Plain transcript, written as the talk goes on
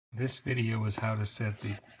This video is how to set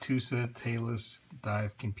the TUSA tailless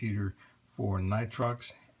dive computer for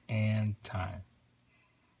Nitrox and time.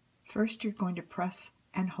 First, you're going to press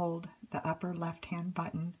and hold the upper left-hand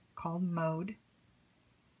button called Mode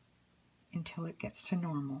until it gets to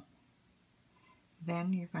normal.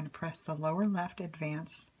 Then you're going to press the lower left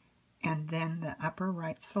Advance and then the upper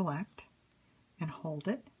right Select and hold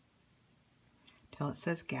it till it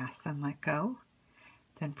says Gas, then let go.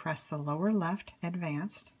 Then press the lower left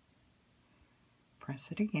Advanced.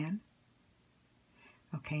 Press it again.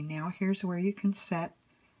 Okay, now here's where you can set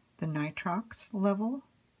the nitrox level.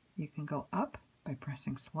 You can go up by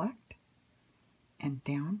pressing Select and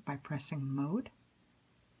down by pressing Mode.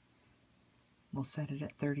 We'll set it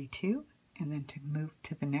at 32, and then to move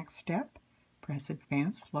to the next step, press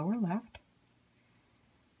Advanced lower left.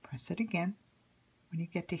 Press it again. When you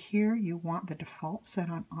get to here, you want the default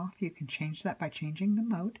set on off. You can change that by changing the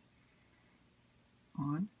mode.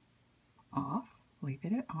 On, off, leave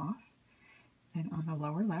it at off. Then on the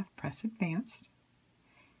lower left, press Advanced,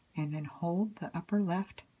 and then hold the upper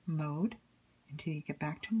left mode until you get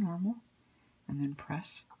back to normal, and then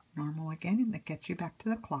press normal again, and that gets you back to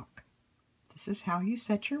the clock. This is how you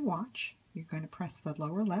set your watch. You're going to press the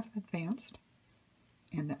lower left Advanced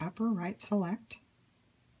and the upper right Select,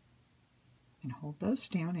 and hold those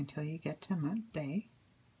down until you get to month, day.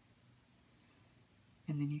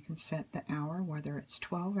 And then you can set the hour, whether it's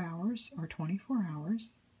 12 hours or 24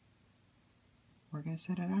 hours. We're going to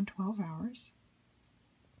set it on 12 hours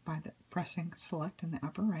by pressing Select in the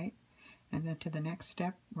upper right. And then to the next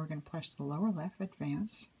step, we're going to press the lower left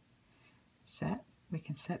Advance. Set. We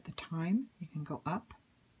can set the time. You can go up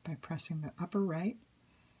by pressing the upper right,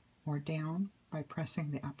 or down by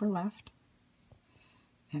pressing the upper left.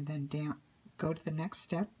 And then down. Go to the next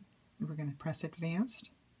step. We're going to press Advanced,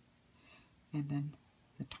 and then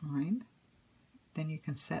the time. Then you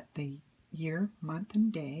can set the year, month,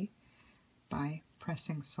 and day by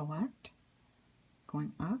pressing Select,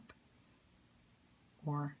 going up,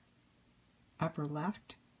 or upper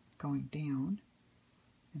left, going down,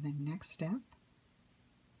 and then next step,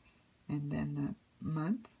 and then the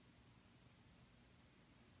month,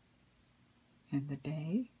 and the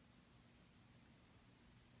day,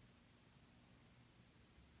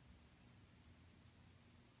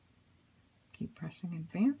 keep pressing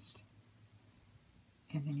Advanced,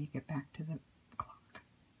 and then you get back to the